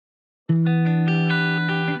Young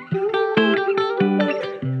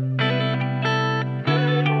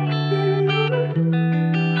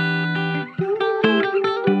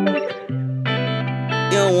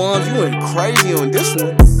ones, you went crazy on this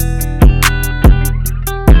one.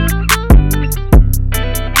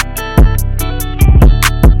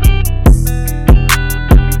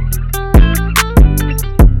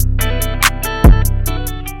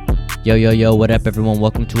 Yo, what up, everyone?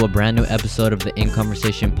 Welcome to a brand new episode of the In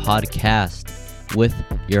Conversation podcast with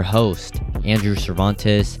your host, Andrew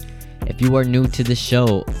Cervantes. If you are new to the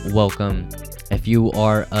show, welcome. If you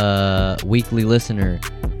are a weekly listener,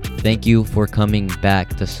 thank you for coming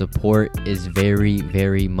back. The support is very,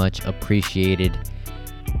 very much appreciated.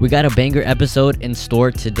 We got a banger episode in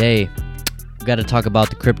store today. We got to talk about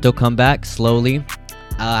the crypto comeback slowly.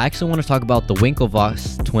 I actually want to talk about the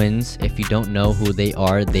Winklevoss twins. If you don't know who they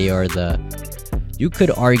are you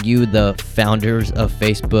could argue the founders of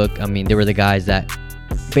Facebook. I mean, they were the guys that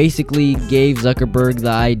basically gave Zuckerberg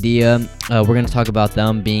the idea. We're going to talk about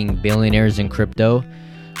them being billionaires in crypto.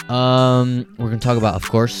 We're going to talk about, of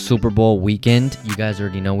course, Super Bowl weekend. You guys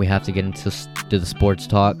already know we have to get into the sports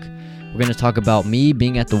talk. We're going to talk about me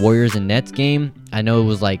being at the Warriors and Nets game. I know it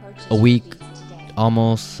was like a week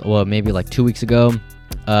almost, well, maybe like 2 weeks ago.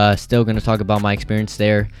 Still going to talk about my experience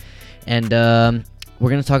there. And we're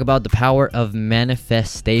going to talk about the power of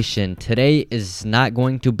manifestation. Today is not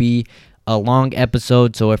going to be a long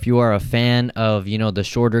episode, so if you are a fan of, the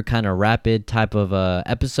shorter kind of rapid type of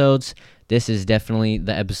episodes, this is definitely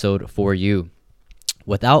the episode for you.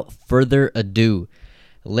 Without further ado,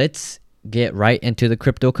 let's get right into the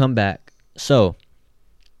crypto comeback. So,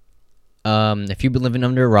 if you've been living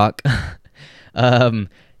under a rock,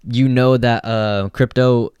 you know that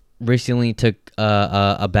crypto recently took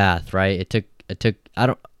a bath, right? It took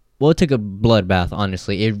a blood bath,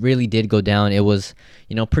 honestly. It really did go down. It was,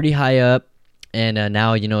 pretty high up, and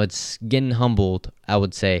now, it's getting humbled, I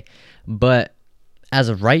would say. But as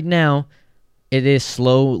of right now, it is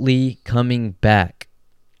slowly coming back.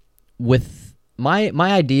 With my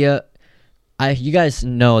idea, you guys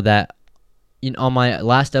know that on my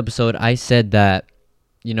last episode, I said that,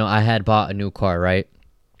 I had bought a new car, right?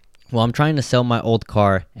 Well, I'm trying to sell my old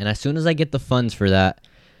car, and as soon as I get the funds for that,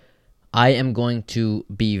 I am going to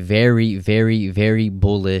be very, very, very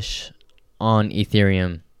bullish on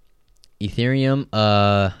Ethereum.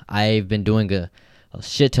 I've been doing a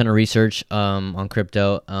shit ton of research on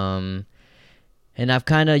crypto, and I've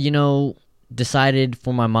kind of, decided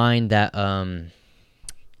for my mind that,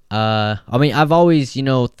 I've always,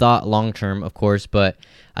 thought long-term, of course, but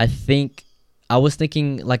I was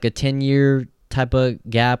thinking like a 10-year type of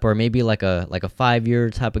gap, or maybe like a 5-year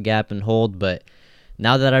type of gap and hold. But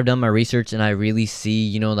now that I've done my research and I really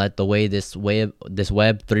see, that the way this web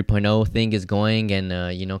 3.0 thing is going, and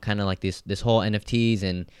kind of like this whole NFTs,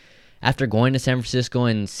 and after going to San Francisco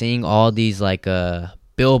and seeing all these like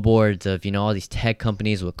billboards of all these tech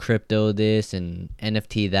companies with crypto this and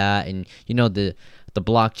NFT that, and the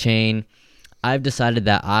blockchain, I've decided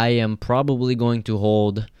that I am probably going to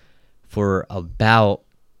hold for about,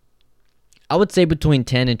 I would say, between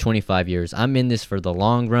 10 and 25 years. I'm in this for the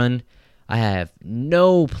long run. I have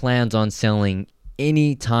no plans on selling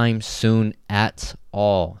anytime soon at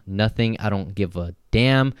all. Nothing. I don't give a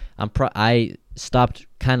damn. I stopped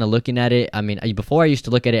kind of looking at it. I mean, before I used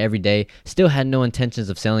to look at it every day. Still had no intentions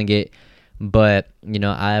of selling it. But,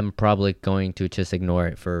 I'm probably going to just ignore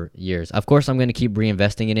it for years. Of course, I'm going to keep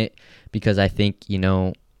reinvesting in it because I think,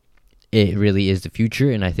 it really is the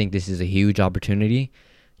future. And I think this is a huge opportunity.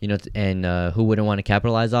 And who wouldn't want to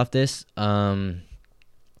capitalize off this?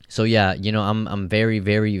 So yeah, I'm very,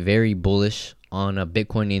 very, very bullish on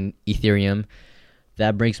Bitcoin and Ethereum.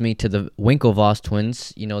 That brings me to the Winklevoss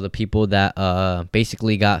twins. The people that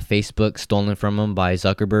basically got Facebook stolen from them by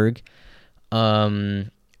Zuckerberg.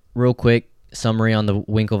 Real quick summary on the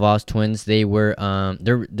Winklevoss twins. They were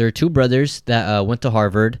they're two brothers that went to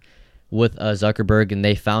Harvard with Zuckerberg, and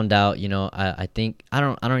they found out. I think I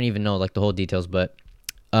don't even know like the whole details, but.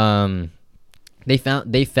 They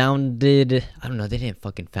founded, I don't know, they didn't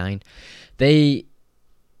fucking find. They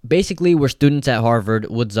basically were students at Harvard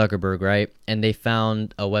with Zuckerberg, right? And they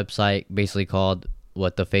found a website basically called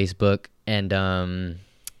the Facebook, and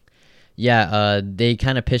they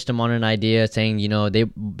kind of pitched them on an idea saying, they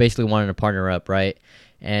basically wanted to partner up, right?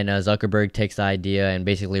 And Zuckerberg takes the idea and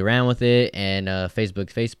basically ran with it, and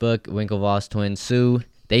Facebook, Winklevoss twins sue.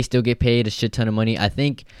 They still get paid a shit ton of money. I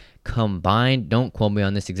think combined, don't quote me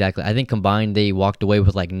on this exactly, I think combined they walked away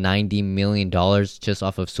with like $90 million just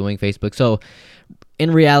off of suing Facebook. So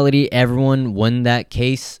in reality, everyone won that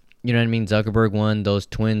case. You know what I mean? Zuckerberg won, those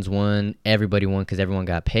twins won, everybody won because everyone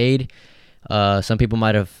got paid. Some people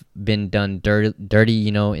might have been done dirty,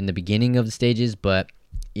 in the beginning of the stages, but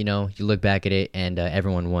you look back at it and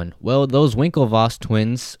everyone won. Well, those Winklevoss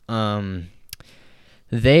twins,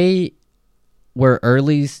 they were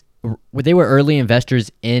early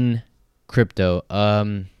investors in crypto.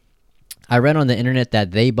 I read on the internet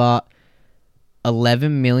that they bought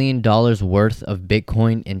 $11 million worth of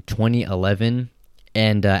Bitcoin in 2011,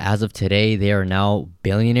 and as of today, they are now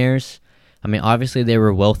billionaires. I mean, obviously, they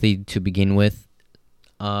were wealthy to begin with,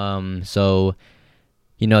 so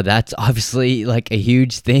that's obviously like a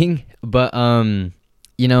huge thing. But I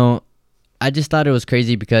just thought it was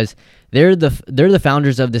crazy because they're the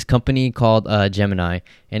founders of this company called Gemini,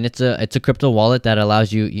 and it's a crypto wallet that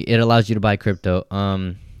allows you to buy crypto.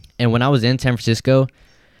 And when I was in San Francisco,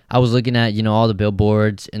 I was looking at all the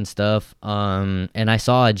billboards and stuff, and I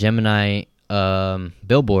saw a Gemini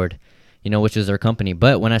billboard, which is their company.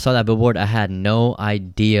 But when I saw that billboard, I had no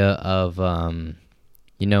idea of of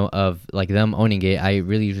like them owning it. I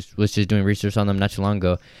really was just doing research on them not too long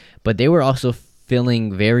ago, but they were also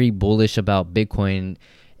feeling very bullish about Bitcoin,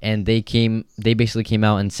 and they basically came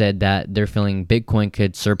out and said that they're feeling Bitcoin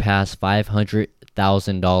could surpass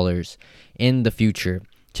 $500,000 in the future,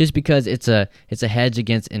 just because it's a hedge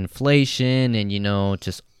against inflation, and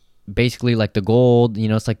just basically like the gold,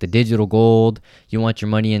 it's like the digital gold. You want your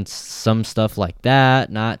money in some stuff like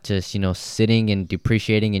that, not just sitting and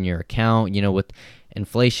depreciating in your account, with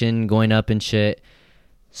inflation going up and shit.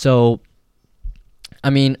 So I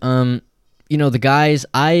mean, the guys,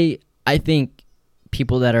 I think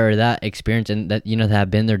people that are that experienced and that that have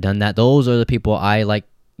been there, done that, those are the people I like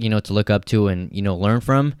to look up to and learn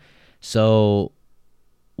from. So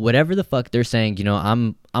whatever the fuck they're saying,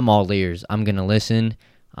 I'm all ears. I'm gonna listen.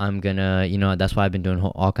 I'm gonna that's why I've been doing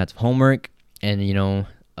all kinds of homework, and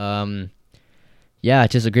yeah,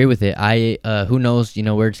 just agree with it. Who knows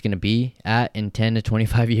where it's gonna be at in 10 to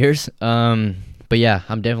 25 years. But yeah,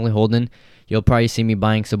 I'm definitely holding. You'll probably see me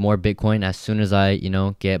buying some more Bitcoin as soon as I,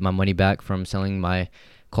 get my money back from selling my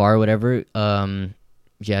car or whatever. Yeah,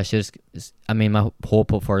 my whole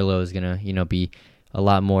portfolio is gonna, be a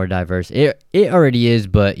lot more diverse. It already is,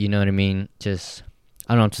 but you know what I mean. Just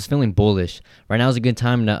I don't know. I'm just feeling bullish right now. Is a good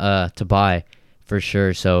time to buy for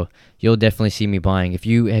sure. So you'll definitely see me buying. If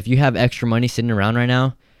you have extra money sitting around right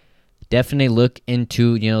now, definitely look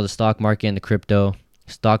into the stock market and the crypto.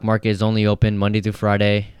 Stock market is only open Monday through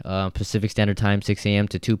Friday, Pacific Standard Time, 6 a.m.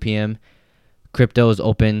 to 2 p.m. Crypto is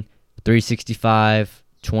open 365,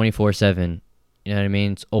 24/7. You know what I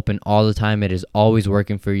mean? It's open all the time. It is always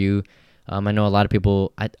working for you. I know a lot of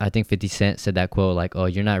people, I think 50 Cent said that quote, like, oh,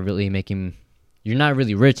 you're not really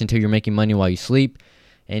rich until you're making money while you sleep.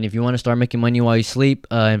 And if you want to start making money while you sleep,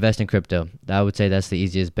 invest in crypto. I would say that's the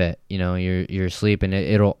easiest bet. You're asleep, and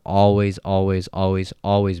it'll always, always, always,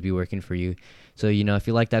 always be working for you. So, if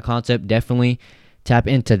you like that concept, definitely tap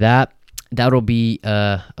into that. That'll be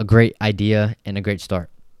a great idea and a great start.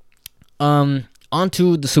 On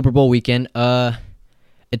to the Super Bowl weekend.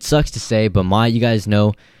 It sucks to say, but you guys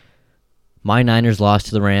know, my Niners lost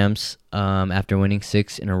to the Rams after winning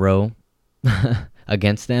 6 in a row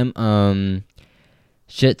against them.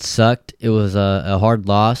 Shit sucked. It was a hard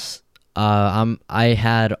loss. I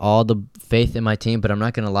had all the faith in my team, but I'm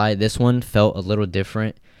not gonna lie, this one felt a little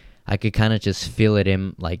different. I could kind of just feel it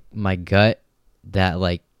in like my gut that,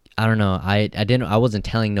 like, I don't know. I wasn't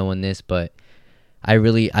telling no one this, but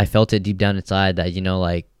I felt it deep down inside that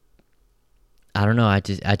like, I don't know. I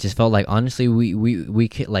just felt like, honestly, we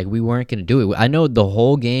weren't gonna do it. I know the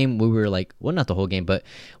whole game we were like, well, not the whole game, but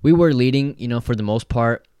we were leading, for the most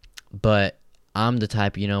part. But I'm the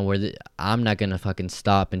type, where I'm not gonna fucking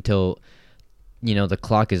stop until the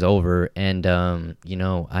clock is over. And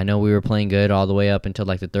I know we were playing good all the way up until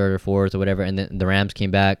like the third or fourth or whatever, and then the Rams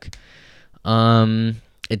came back.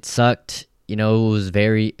 It sucked. It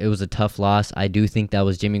was a tough loss. I do think that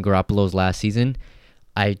was Jimmy Garoppolo's last season.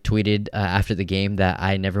 I tweeted after the game that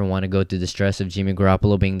I never want to go through the stress of Jimmy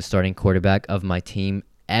Garoppolo being the starting quarterback of my team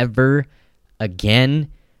ever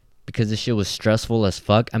again, because this shit was stressful as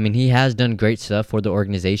fuck. I mean, he has done great stuff for the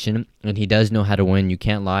organization, and he does know how to win. You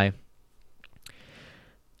can't lie.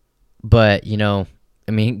 But,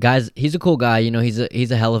 I mean, guys, he's a cool guy.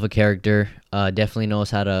 He's a hell of a character. Definitely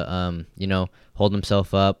knows how to, hold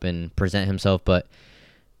himself up and present himself. But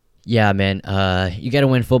yeah, man, you got to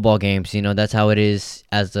win football games. That's how it is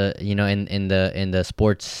as the, in the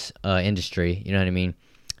sports industry. You know what I mean?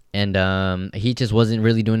 And he just wasn't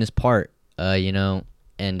really doing his part. And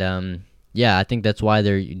yeah, I think that's why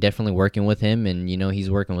they're definitely working with him, and he's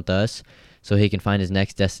working with us so he can find his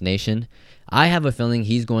next destination. I have a feeling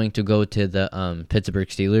he's going to go to the Pittsburgh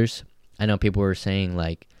Steelers. I know people were saying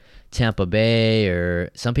like Tampa Bay, or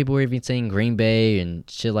some people were even saying Green Bay and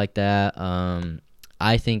shit like that.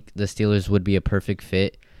 I think the Steelers would be a perfect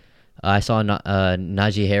fit. I saw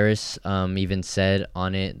Najee Harris even said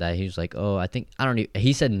on it that he was like, oh,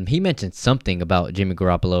 he mentioned something about Jimmy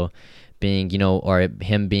Garoppolo being, or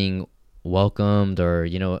him being welcomed, or,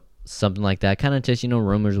 something like that. Kind of just,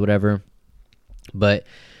 rumors, whatever. But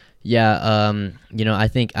yeah, I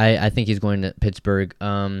think he's going to Pittsburgh.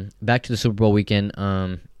 Back to the Super Bowl weekend.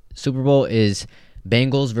 Super Bowl is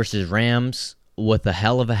Bengals versus Rams with a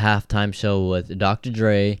hell of a halftime show with Dr.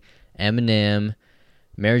 Dre, Eminem,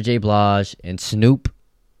 Mary J. Blige, and Snoop.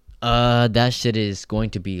 That shit is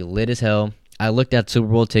going to be lit as hell. I looked at Super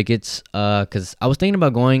Bowl tickets because I was thinking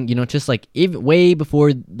about going, just like even way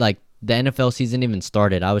before like the NFL season even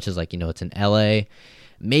started. I was just like, it's in LA.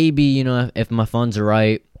 Maybe, if my funds are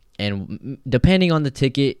right, and depending on the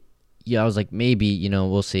ticket, I was like, maybe,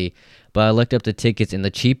 we'll see. But I looked up the tickets, and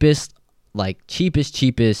the cheapest is like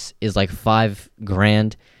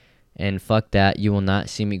 $5,000. And fuck that, you will not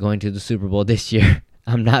see me going to the Super Bowl this year.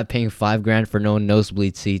 I'm not paying $5,000 for no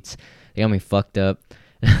nosebleed seats. They got me fucked up.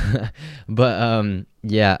 But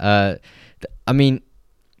I mean,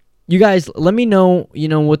 you guys, let me know.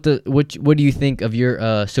 What do you think of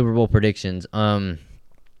your Super Bowl predictions?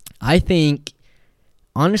 I think,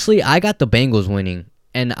 honestly, I got the Bengals winning,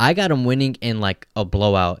 and I got them winning in like a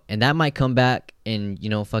blowout, and that might come back and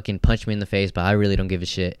fucking punch me in the face, but I really don't give a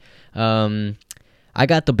shit. I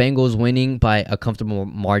got the Bengals winning by a comfortable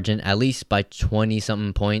margin, at least by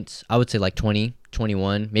 20-something points. I would say like 20,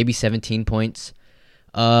 21, maybe 17 points.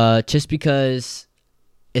 Just because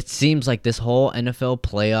it seems like this whole NFL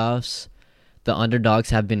playoffs, the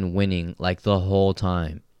underdogs have been winning like the whole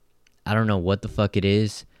time. I don't know what the fuck it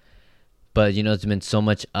is, but there's been so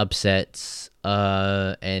much upsets.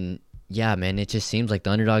 And yeah, man, it just seems like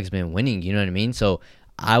the underdog's been winning. You know what I mean? So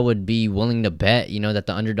I would be willing to bet, that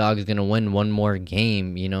the underdog is going to win one more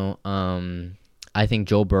game, I think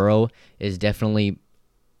Joe Burrow is definitely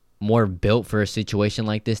more built for a situation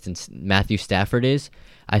like this than Matthew Stafford is.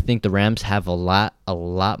 I think the Rams have a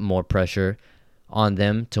lot more pressure on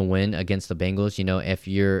them to win against the Bengals. If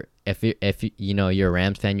you're a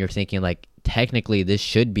Rams fan, you're thinking like, technically this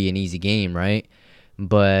should be an easy game, right?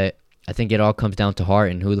 But I think it all comes down to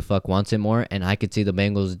heart and who the fuck wants it more. And I could see the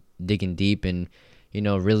Bengals digging deep and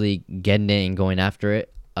really getting it and going after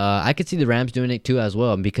it. I could see the Rams doing it too as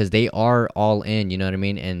well, because they are all in, you know what I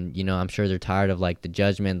mean? And, I'm sure they're tired of like the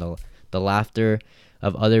judgment, the laughter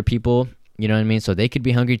of other people, you know what I mean? So they could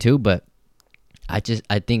be hungry too, but I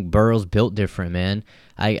think Burrow's built different, man.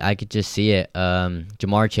 I could just see it.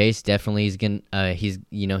 Jamar Chase definitely is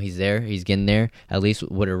he's there. He's getting there. At least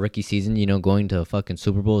with a rookie season, going to a fucking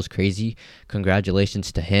Super Bowl is crazy.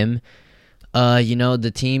 Congratulations to him.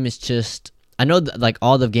 The team is just, I know like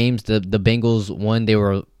all the games the Bengals won, they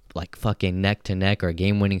were like fucking neck to neck or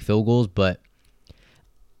game-winning field goals, but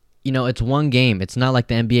it's one game. It's not like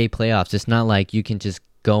the NBA playoffs. It's not like you can just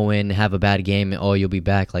go in, have a bad game, and you'll be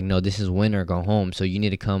back. Like, no, this is win or go home. So you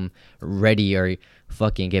need to come ready or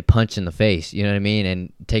fucking get punched in the face, you know what I mean?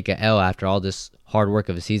 And take a L after all this hard work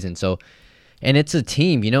of a season. So, and it's a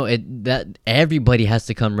team, that everybody has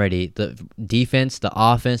to come ready. The defense, the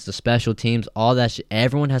offense, the special teams, all that shit.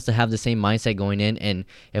 Everyone has to have the same mindset going in. And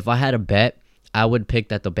if I had a bet, I would pick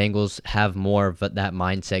that the Bengals have more of that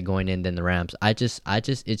mindset going in than the Rams.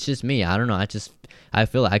 It's just me. I don't know. I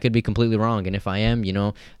feel I could be completely wrong. And if I am,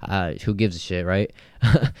 who gives a shit, right?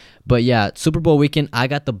 But yeah, Super Bowl weekend, I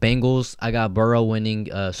got the Bengals. I got Burrow winning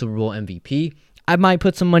Super Bowl MVP. I might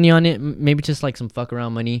put some money on it, maybe just like some fuck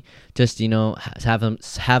around money, just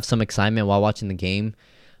have some excitement while watching the game.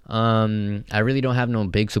 I really don't have no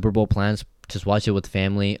big Super Bowl plans. Just watch it with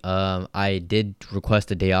family. I did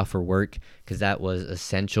request a day off for work because that was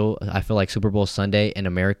essential. I feel like Super Bowl Sunday in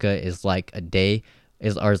America is like a day,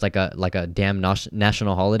 is like a damn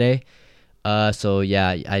national holiday. So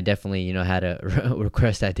yeah, I definitely had to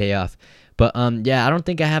request that day off. But yeah, I don't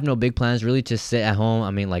think I have no big plans. Really, just sit at home.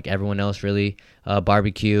 I mean, like everyone else, really.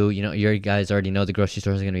 Barbecue. You guys already know the grocery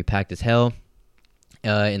stores are gonna be packed as hell.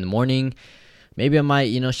 In the morning, maybe I might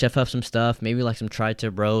chef up some stuff. Maybe like some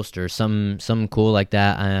tri-tip roast or something cool like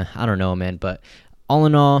that. I don't know, man. But all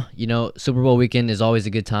in all, Super Bowl weekend is always a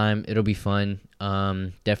good time. It'll be fun.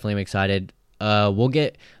 Definitely am excited. We'll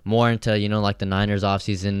get more into like the Niners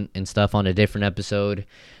offseason and stuff on a different episode.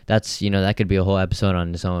 That's that could be a whole episode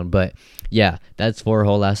on its own. But yeah, that's for a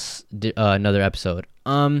whole another episode.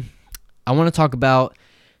 I want to talk about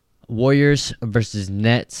Warriors versus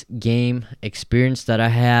Nets game experience that I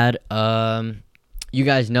had. you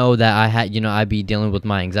guys know that I had, I be dealing with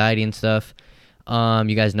my anxiety and stuff.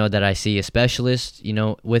 You guys know that I see a specialist,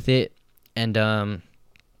 with it. And,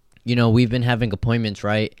 we've been having appointments,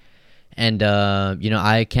 right? And,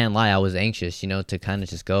 I can't lie. I was anxious, to kind of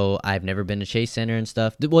just go. I've never been to Chase Center and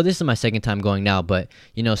stuff. Well, this is my second time going now, but,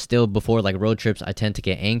 still before like road trips, I tend to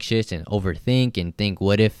get anxious and overthink and think,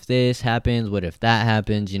 what if this happens? What if that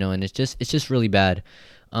happens? And it's just really bad.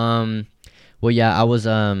 Well, yeah, I was,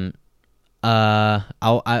 I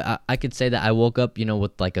could say that I woke up,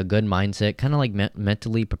 with like a good mindset, kind of like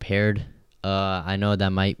mentally prepared. I know that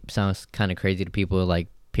might sound kind of crazy to people. Like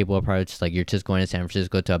people are probably just like, you're just going to San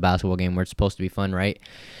Francisco to a basketball game where it's supposed to be fun, right?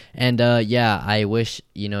 And yeah, I wish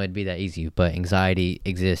it'd be that easy, but anxiety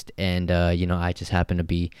exists, and I just happen to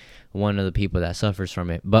be one of the people that suffers from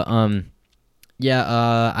it. But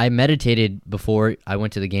yeah, I meditated before I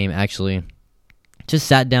went to the game. Actually, just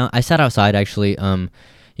sat down. I sat outside actually.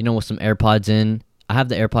 With some AirPods in. I have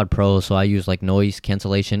the AirPod Pro, so I use like noise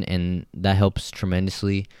cancellation, and that helps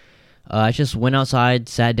tremendously. I just went outside,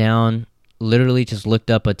 sat down, literally just looked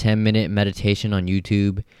up a 10-minute meditation on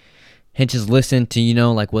YouTube, and just listened to,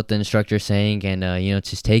 like what the instructor's saying, and,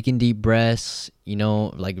 just taking deep breaths,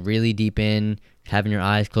 like really deep in, having your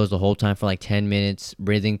eyes closed the whole time for like 10 minutes,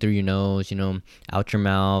 breathing through your nose, out your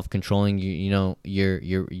mouth, controlling,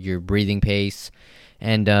 your breathing pace.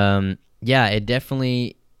 And, yeah,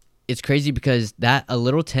 it's crazy because a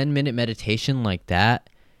little 10-minute meditation like that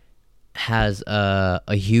has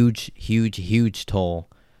a huge toll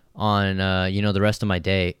on the rest of my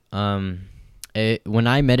day. When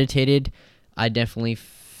I meditated, I definitely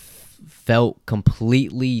felt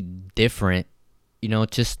completely different,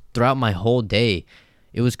 just throughout my whole day.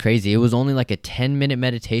 It was crazy. It was only like a 10-minute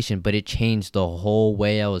meditation, but it changed the whole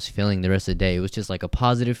way I was feeling the rest of the day. It was just like a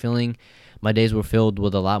positive feeling. My days were filled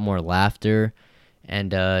with a lot more laughter.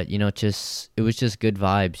 And, it was just good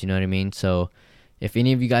vibes, you know what I mean? So if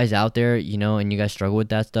any of you guys out there, and you guys struggle with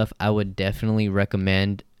that stuff, I would definitely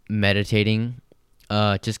recommend meditating.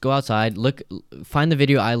 Just go outside, find the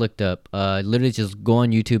video I looked up, literally just go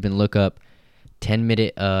on YouTube and look up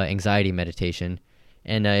 10-minute, anxiety meditation,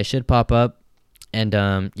 and, it should pop up.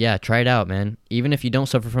 And, yeah, try it out, man. Even if you don't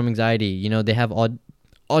suffer from anxiety, they have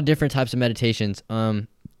all different types of meditations.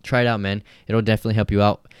 Try it out, man. It'll definitely help you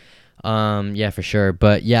out. Yeah, for sure.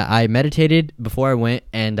 But yeah, I meditated before I went,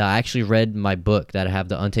 and I actually read my book that I have,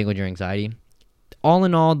 The Untangled Your Anxiety. All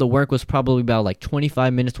in all, the work was probably about like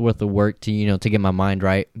 25 minutes worth of work to, to get my mind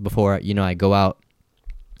right before, I go out.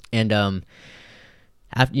 And,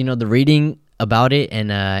 after, the reading about it,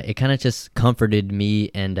 and, it kind of just comforted me,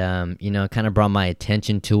 and, kind of brought my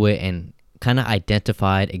attention to it, and kind of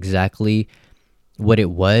identified exactly what it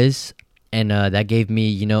was. And that gave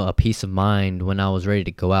me, a peace of mind when I was ready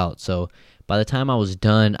to go out. So by the time I was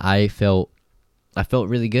done, I felt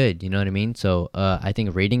really good. You know what I mean? So I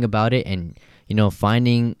think reading about it and,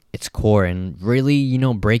 finding its core and really,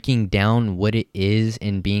 breaking down what it is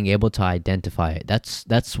and being able to identify it.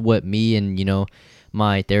 That's what me and,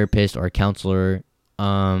 my therapist or counselor,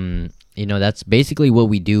 that's basically what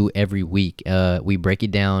we do every week. We break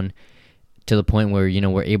it down to the point where,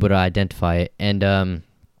 we're able to identify it. And,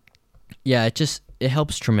 yeah, it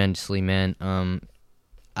helps tremendously, man.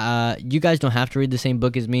 You guys don't have to read the same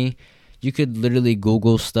book as me. You could literally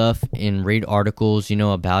Google stuff and read articles,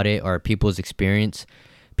 about it, or people's experience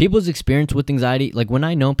with anxiety. Like when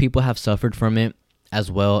I know people have suffered from it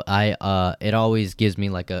as well, it always gives me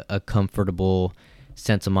like a comfortable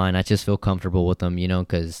sense of mind. I just feel comfortable with them,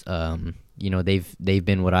 because they've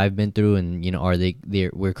been what I've been through, and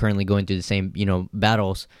we're currently going through the same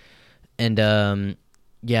battles, and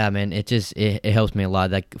yeah, man, it helps me a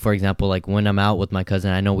lot. Like, for example, like when I'm out with my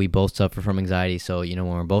cousin, I know we both suffer from anxiety. So, when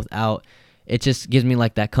we're both out, it just gives me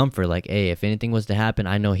like that comfort. Like, hey, if anything was to happen,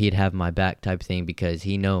 I know he'd have my back type thing, because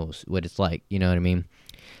he knows what it's like. You know what I mean?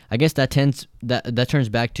 I guess that turns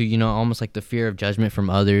back to, almost like the fear of judgment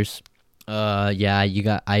from others. Yeah,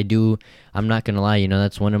 I'm not gonna lie,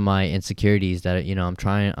 that's one of my insecurities that, I'm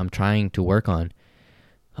trying to work on.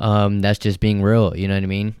 That's just being real. You know what I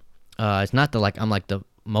mean? It's not that like I'm like the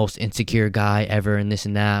most insecure guy ever and this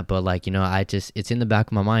and that, but like, it's in the back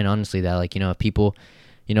of my mind, honestly, that like, if people,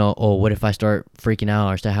 oh, what if I start freaking out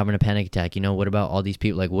or start having a panic attack, what about all these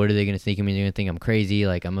people, like, what are they going to think of me? They're going to think I'm crazy,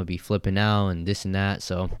 like I'm going to be flipping out and this and that.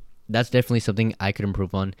 So that's definitely something I could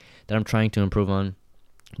improve on, that I'm trying to improve on.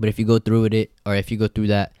 But if you go through it, or if you go through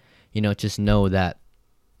that, just know that,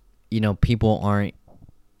 I don't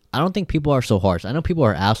think people are so harsh. I know people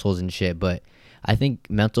are assholes and shit, but I think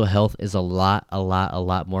mental health is a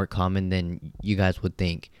lot more common than you guys would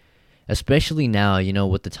think. Especially now,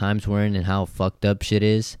 with the times we're in and how fucked up shit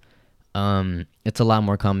is. It's a lot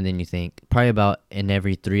more common than you think. Probably about in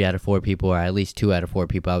every 3 out of 4 people, or at least 2 out of 4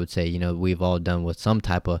 people, I would say, we've all done with some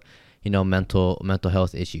type of, mental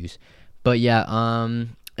health issues. But yeah,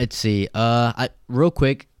 let's see. Real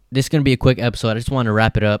quick, this is gonna be a quick episode. I just want to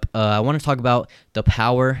wrap it up. I want to talk about the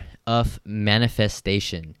power of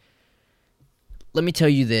manifestation. Let me tell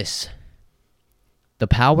you this: the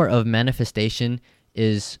power of manifestation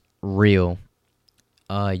is real.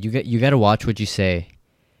 You got to watch what you say.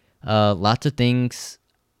 Lots of things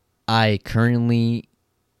I currently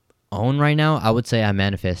own right now, I would say I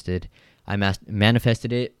manifested.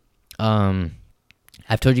 Manifested it.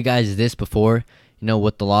 I've told you guys this before.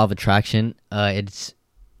 With the law of attraction, it's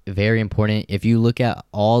very important. If you look at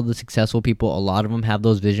all the successful people, a lot of them have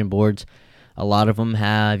those vision boards. A lot of them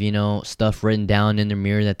have, stuff written down in their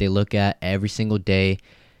mirror that they look at every single day.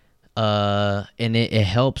 And it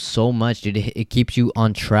helps so much, dude. It keeps you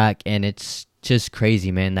on track, and it's just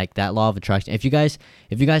crazy, man. Like that law of attraction. If you guys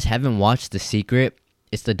haven't watched The Secret,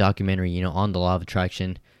 it's the documentary, on the law of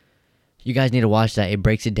attraction. You guys need to watch that. It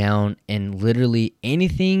breaks it down, and literally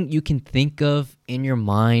anything you can think of in your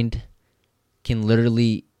mind can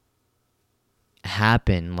literally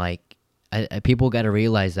happen. Like people got to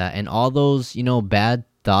realize that, and all those bad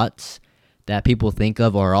thoughts that people think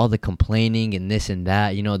of, or all the complaining and this and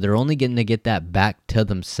that, they're only getting to get that back to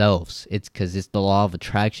themselves. It's because it's the law of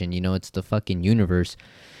attraction, it's the fucking universe.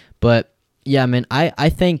 But yeah, man, I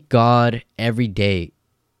thank God every day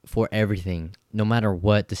for everything, no matter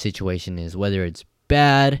what the situation is, whether it's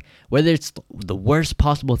bad, whether it's the worst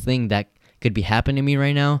possible thing that could be happening to me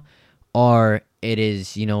right now, or it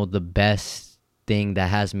is, the best thing that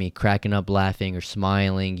has me cracking up, laughing, or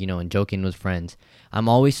smiling, and joking with friends. I'm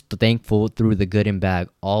always thankful through the good and bad.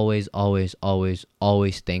 Always, always, always,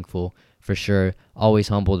 always thankful, for sure. Always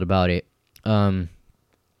humbled about it.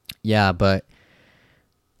 Yeah, but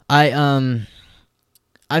I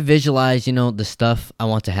visualize, the stuff I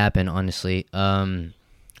want to happen, honestly.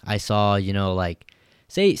 I saw, like,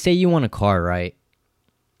 say you want a car, right?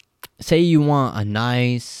 Say you want a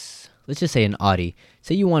nice, let's just say an Audi.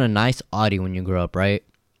 Say you want a nice Audi when you grow up, right?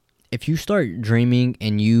 If you start dreaming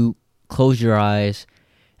and you close your eyes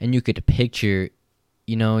and you could picture,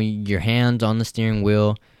 your hands on the steering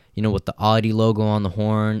wheel, with the Audi logo on the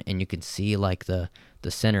horn, and you can see like the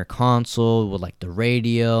center console with like the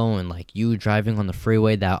radio and like you driving on the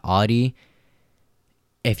freeway, that Audi.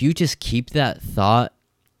 If you just keep that thought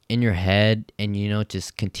in your head and,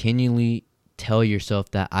 just continually tell yourself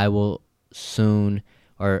that I will soon,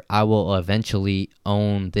 or I will eventually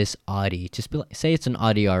own this Audi. Just be like, say it's an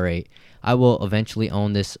Audi R8. I will eventually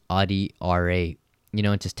own this Audi R8.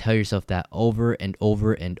 And just tell yourself that over and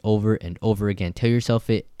over and over and over again. Tell yourself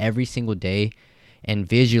it every single day, and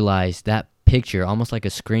visualize that picture almost like a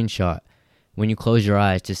screenshot. When you close your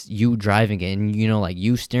eyes, just you driving it, and like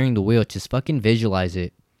you steering the wheel. Just fucking visualize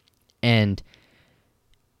it, and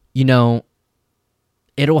it'll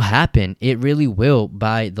happen. It really will,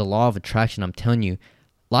 by the law of attraction. I'm telling you.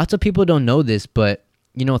 Lots of people don't know this, but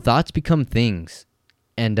thoughts become things,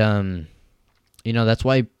 and that's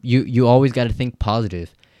why you always got to think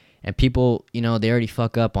positive. And people, they already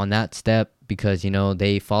fuck up on that step because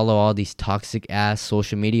they follow all these toxic ass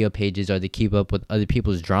social media pages, or they keep up with other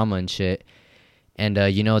people's drama and shit. And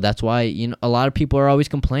that's why a lot of people are always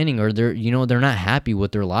complaining, or they're not happy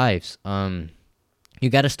with their lives. You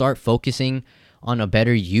got to start focusing on a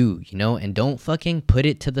better you, and don't fucking put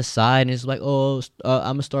it to the side and it's like, I'm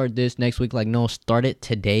gonna start this next week. Like, no, start it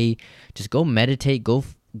today. Just go meditate, go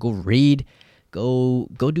read, go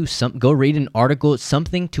do something, go read an article,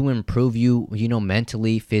 something to improve you,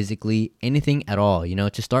 mentally, physically, anything at all,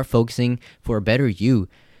 to start focusing for a better you.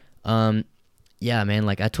 Yeah, man,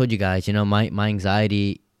 like I told you guys, my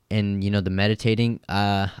anxiety and the meditating,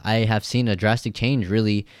 I have seen a drastic change,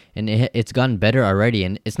 really, and it's gotten better already,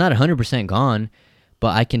 and it's not 100% gone,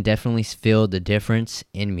 but I can definitely feel the difference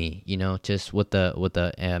in me, just with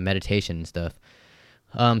the meditation and stuff.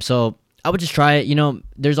 So I would just try it.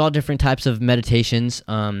 There's all different types of meditations.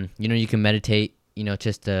 You can meditate,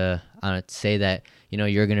 just to say that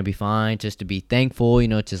you're gonna be fine, just to be thankful,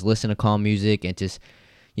 just listen to calm music and just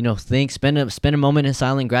spend a moment in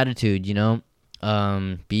silent gratitude.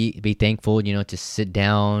 Be thankful, just sit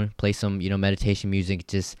down, play some, meditation music,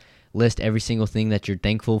 just list every single thing that you're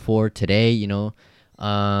thankful for today,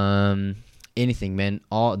 anything, man,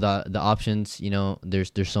 all the options,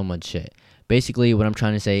 there's so much shit. Basically, what I'm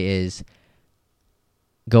trying to say is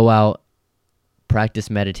go out, practice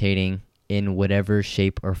meditating in whatever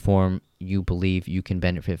shape or form you believe you can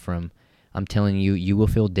benefit from. I'm telling you, you will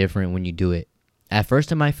feel different when you do it. at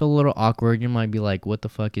first it might feel a little awkward. You might be like, what the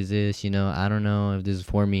fuck is this? I don't know if this is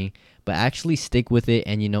for me. But actually stick with it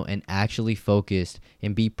and, and actually focus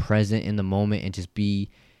and be present in the moment and just be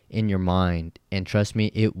in your mind. And trust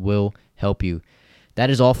me, it will help you. That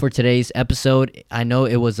is all for today's episode. I know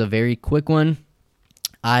it was a very quick one.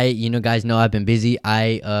 Guys know I've been busy.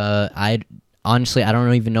 I honestly, I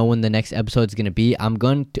don't even know when the next episode is gonna be. I'm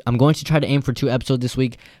going to try to aim for 2 episodes this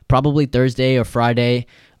week, probably Thursday or Friday.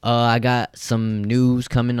 I got some news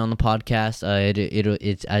coming on the podcast.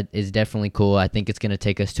 It's definitely cool. I think it's gonna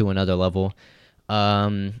take us to another level.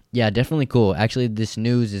 Yeah, definitely cool. Actually, this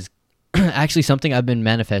news is actually something I've been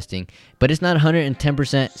manifesting, but it's not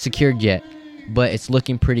 110% secured yet. But it's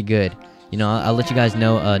looking pretty good. I'll let you guys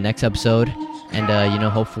know next episode, and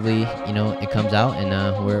hopefully it comes out, and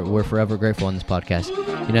we're forever grateful on this podcast. You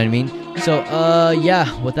know what I mean? So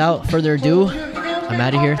yeah, without further ado, I'm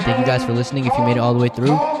out of here. Thank you guys for listening. If you made it all the way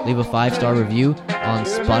through, leave a 5-star review on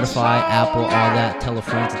Spotify, Apple, all that. Tell a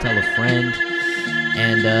friend to tell a friend,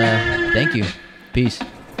 and thank you. Peace.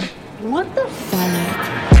 What the fuck?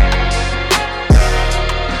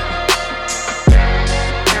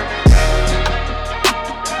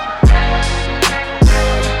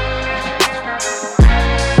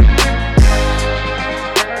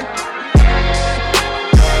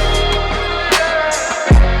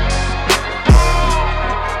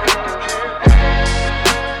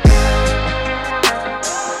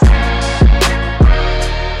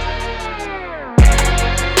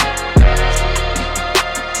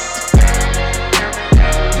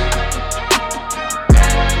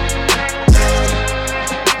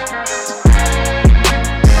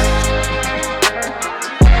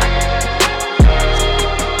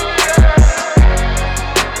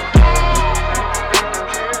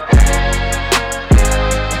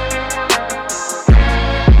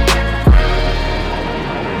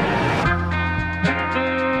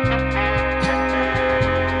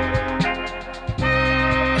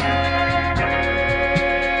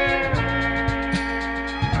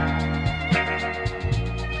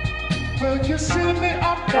 Well, you see me,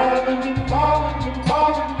 I'm falling in love.